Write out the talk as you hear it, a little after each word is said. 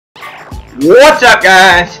What's up,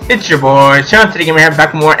 guys? It's your boy, Sean City Gamer here,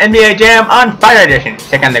 back with more NBA Jam on Fire Edition.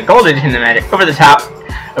 Check out the Gold Edition of the Magic. Over the top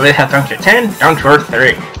dunks are 10, dunks are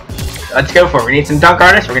 3. So let's go for it. We need some dunk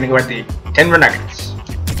artists. We're gonna go with the Denver Nuggets.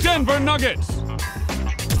 Denver Nuggets.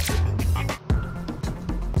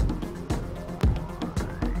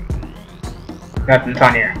 Nothing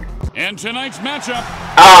fun here. And tonight's matchup.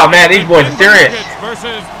 Oh man, these boys are serious.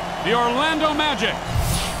 Versus the Orlando Magic.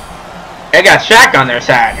 They got Shaq on their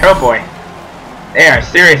side. Oh boy. They are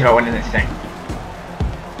serious about winning this thing.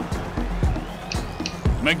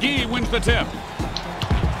 McGee wins the tip.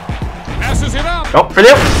 Passes it up. Oh, for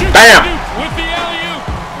them. Bam! With the alley-oop.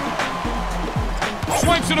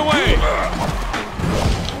 Swipes it away.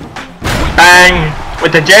 Bang!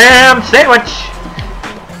 With the jam sandwich.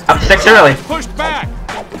 Up 6 early. Pushed back.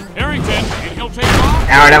 Harrington, and he'll take off.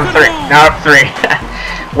 Now we're down 3. Now up 3.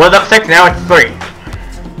 Was up 6, now it's 3.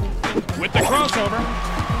 With the crossover.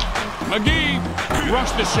 McGee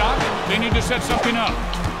rushed the shot. They need to set something up.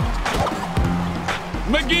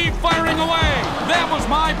 McGee firing away. That was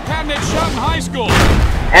my patented shot in high school.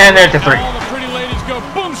 And there's the 3. All the pretty ladies go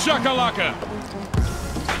boom shakalaka.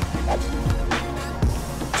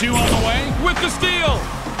 2 on the way with the steal.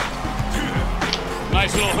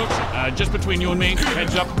 Nice little hook. Just between you and me.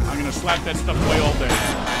 Heads up. I'm going to slap that stuff away all day.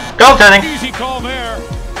 Goaltending. Easy call there.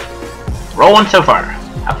 Rolling so far.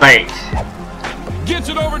 Up 8. Gets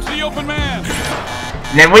it over to the open man.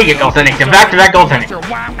 And then we get goaltending. So back-to-back goaltending.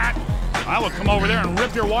 I will come over there and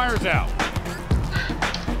rip your wires out.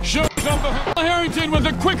 Shows up the Harrington with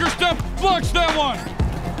a quicker step. Blocks that one.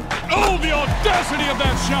 Oh, the audacity of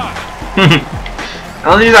that shot.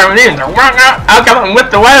 Well, these are I'll come and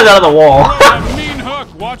whip the wires out of the wall. A mean hook.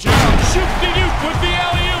 Watch out. Shoot the Duke with the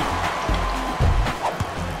alley-oop.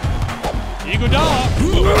 Iguodala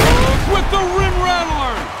with the rim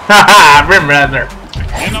rattler. Haha, rim rattler.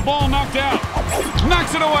 And the ball knocked out.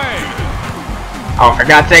 Knocks it away. Oh, for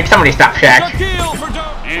God's sake, somebody stop Shaq.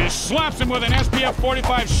 And slaps him with an SPF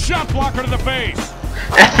 45 shot blocker to the face.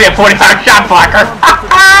 SPF 45 shot blocker.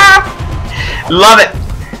 Love it.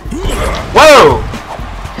 Whoa.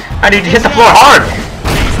 I need to hit the floor hard.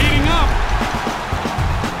 He's heating up.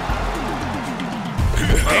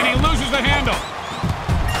 And he loses the handle.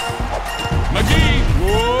 McGee.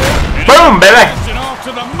 Boom, baby. And off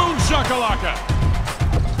to the moon shakalaka.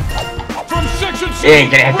 From section 6. You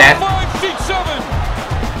ain't gonna hit that. 5 feet 7.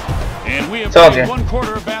 And we have Told played you. 1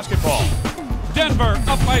 quarter of basketball. Denver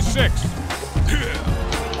up by 6.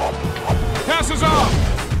 Passes off.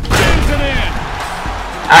 Jams it in.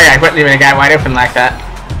 I quit leaving a guy wide open like that.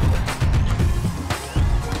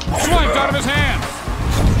 Swiped out of his hands.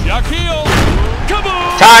 Shaquille.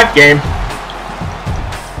 Kaboom! Tied game.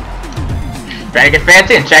 Try to get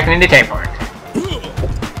fancy and checking into tape for it.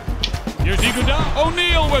 Here's Iguodala.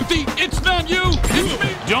 O'Neal with the "It's not you, it's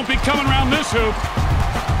me." Don't be coming around this hoop.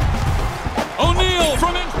 O'Neal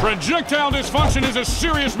from it. Projectile dysfunction is a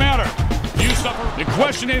serious matter. You suffer. The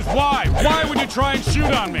question is why? Why would you try and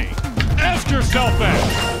shoot on me? Ask yourself that.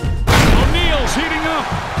 O'Neal's heating up.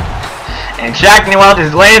 And Shaq meanwhile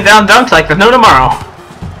is laying down dunks like there's no tomorrow.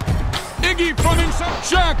 Iggy from inside.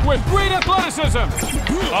 Shaq with great athleticism.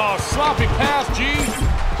 Oh, sloppy pass, G.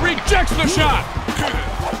 Rejects the shot.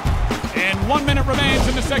 And 1 minute remains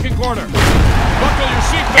in the second quarter. Buckle your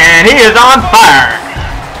seatbelt. And he is on fire.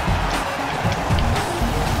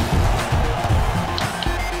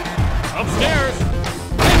 Upstairs.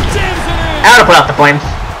 And jams it in. Out to put out the flames.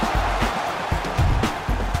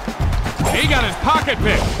 He got his pocket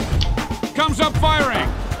pick. Comes up firing.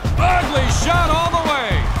 Ugly shot all the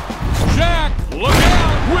way. Shaq, look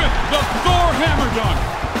out with the Thor hammer dunk.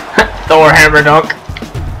 Thor hammer dunk.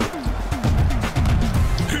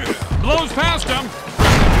 Blows past him.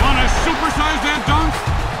 Want to supersize that dunk?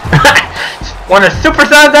 Want to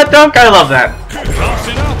supersize that dunk? I love that. Drops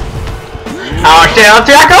it up. Oh shit, I'll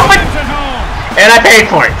Jack open! Gets it home. And I paid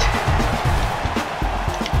for it.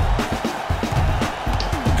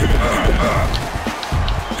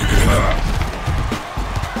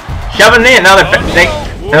 Shoving in, now they're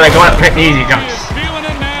going up hitting easy jumps. Feeling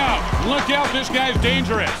it now. Look out, this guy's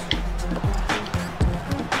dangerous.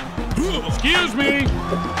 Excuse me.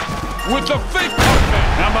 With the fake putback.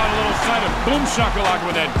 How about a little side of boom shakalaka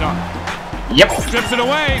with that dunk? Yep. Strips it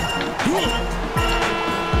away.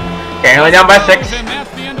 Okay, only down by 6. And that's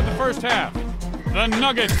the end of the first half. The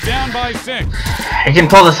Nuggets down by 6. I can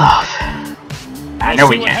pull this off. I know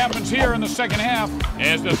we We'll see what can. happens here in the second half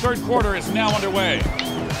as the third quarter is now underway.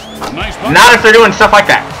 Nice bucket. Not if they're doing stuff like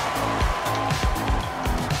that.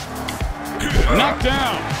 Knocked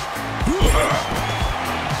down.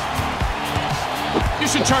 You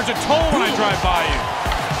should charge a toll when I drive by you.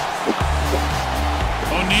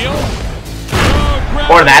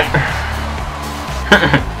 Or that.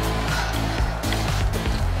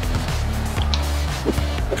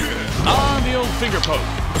 On the old finger poke.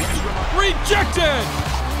 Rejected!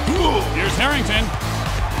 Here's Harrington.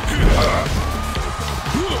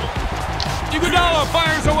 Iguodala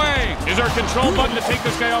fires away. Is there a control button to take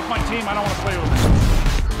this guy off my team? I don't want to play with him.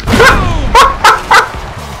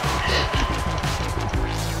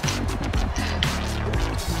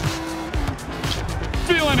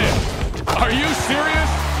 Feeling it. Are you serious?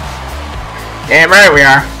 Damn right we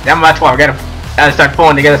are. Down by 12. We gotta start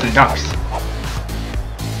pulling together some dunks.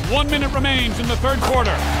 1 minute remains in the third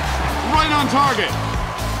quarter. Right on target.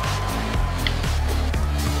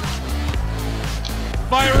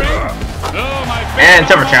 Firing. Oh, my favorite. And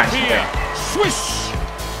it's overtime. Swish.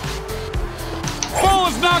 Ball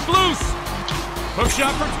is knocked loose. Hook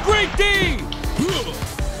shot for great D.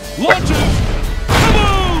 Launches.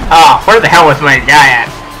 Kaboom! Oh, where the hell was my guy at?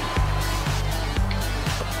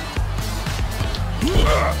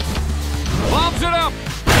 Lobs it up.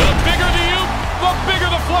 The bigger the oop, the bigger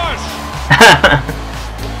the flush.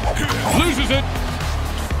 Loses it.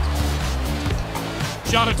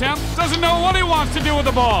 Shot attempt. Doesn't know what he wants to do with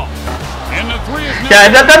the ball. And the three is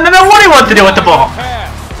Yeah, doesn't know what he wants to do with the ball.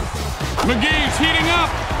 McGee's heating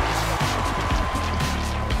up.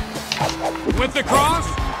 With the cross.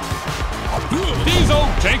 Diesel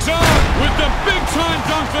takes off with the big time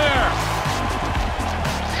dunk there.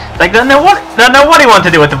 Like, doesn't know what he wants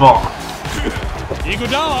to do with the ball.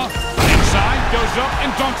 Iguodala inside goes up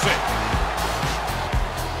and dunks it.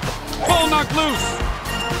 Ball knocked loose.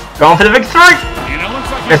 Going for the big three. And it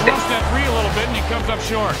looks like he Missed it. lost that three a little bit and he comes up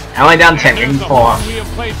short. Only down 10. You can pull off. We have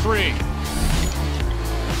played three.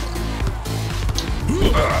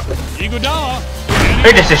 Iguodala.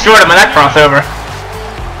 They just destroyed him on that crossover.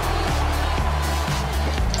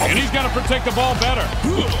 And he's got to protect the ball better.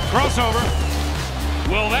 Crossover.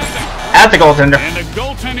 Well, that's That's a goaltender. And the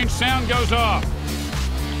goaltending sound goes off.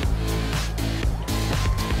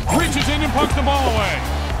 Reaches in and pokes the ball away.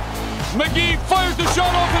 McGee fires the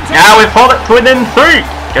shot off and Now we pulled it to within 3.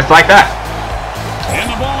 Just like that.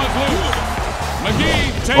 And the ball is loose.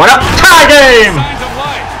 McGee takes What up? Tie game! Signs of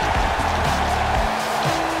life.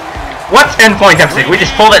 What's 10 point deficit? We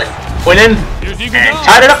just pulled it within and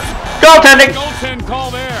tied it up. Goaltending! Goaltend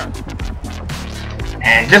call there.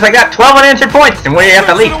 And just like that, 12 unanswered points, and we have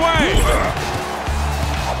the lead.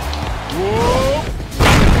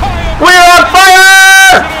 We're on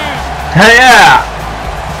fire! Yeah!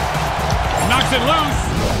 Knocks it loose.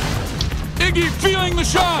 Iggy feeling the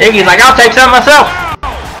shot. Iggy's like, I'll take some myself.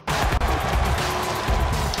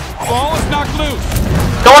 Ball is knocked loose.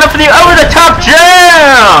 Going up for the over-the-top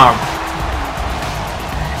jam!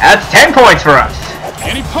 That's 10 points for us.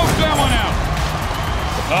 And he pokes that one out.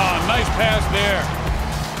 Oh, nice pass there.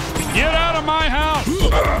 Get out of my house.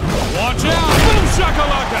 Watch out. Boom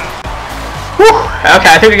shakalaka. Whew.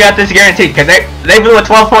 Okay, I think we got this guaranteed, because they blew a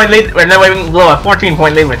 12-point lead, and then we blew a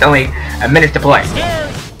 14-point lead with only a minute to play. Stairs.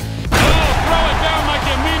 Oh, throw it down like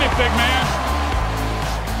you mean it, big man.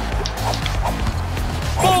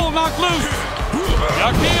 Ball knocked loose.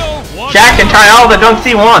 Shaq can try all the dunks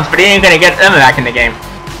he wants, but he ain't going to get them back in the game.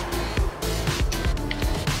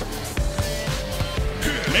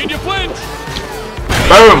 Made you flinch.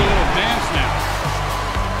 Boom. Dance now.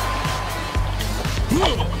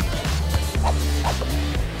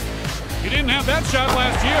 You didn't have that shot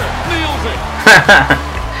last year. Nails it.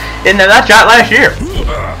 Didn't have that shot last year.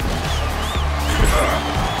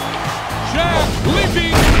 Shaq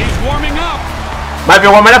leaping. He's warming up. Might be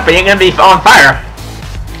warming up, but he ain't going to be on fire.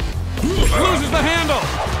 Loses the handle.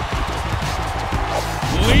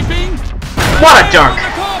 Leaping. What a dunk.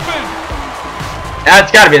 The coffin.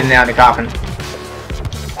 That's got to be the nail in the coffin.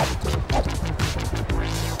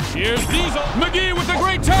 Here's Diesel. McGee with the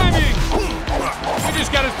great timing. He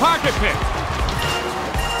just got his pocket picked.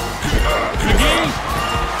 McGee.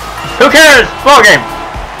 Who cares? Ball game.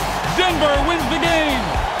 Denver wins the game.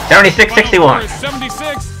 76-61.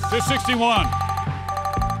 76-61.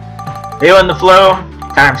 Feeling the flow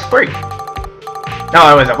times 3.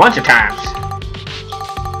 No, it was a bunch of times.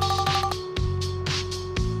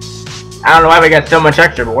 I don't know why we got so much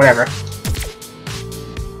extra, but whatever.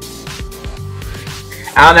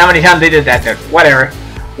 I don't know how many times they did that, but whatever.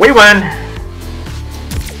 We won.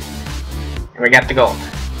 And we got the gold.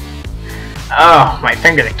 Oh, my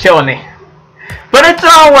fingers are killing me. But it's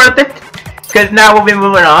all worth it. Because now we'll be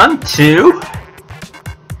moving on to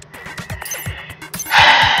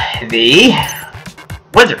the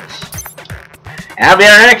Wizards. And that'll be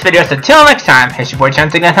in our next video. So until next time, it's your boy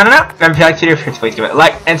Chen signing out. Remember, if you like this video, please give it a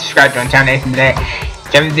like and subscribe to Town Nathan today.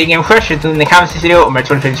 If you have the game questions in the comments of this video, or my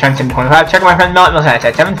Twitter page, 725. Check out my friend Mel at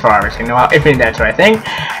 7 for our signal out if that's what I think.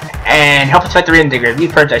 And help us fight the real and dig review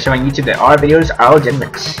first I show on YouTube that all our videos are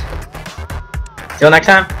legitimate. Till next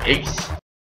time, peace.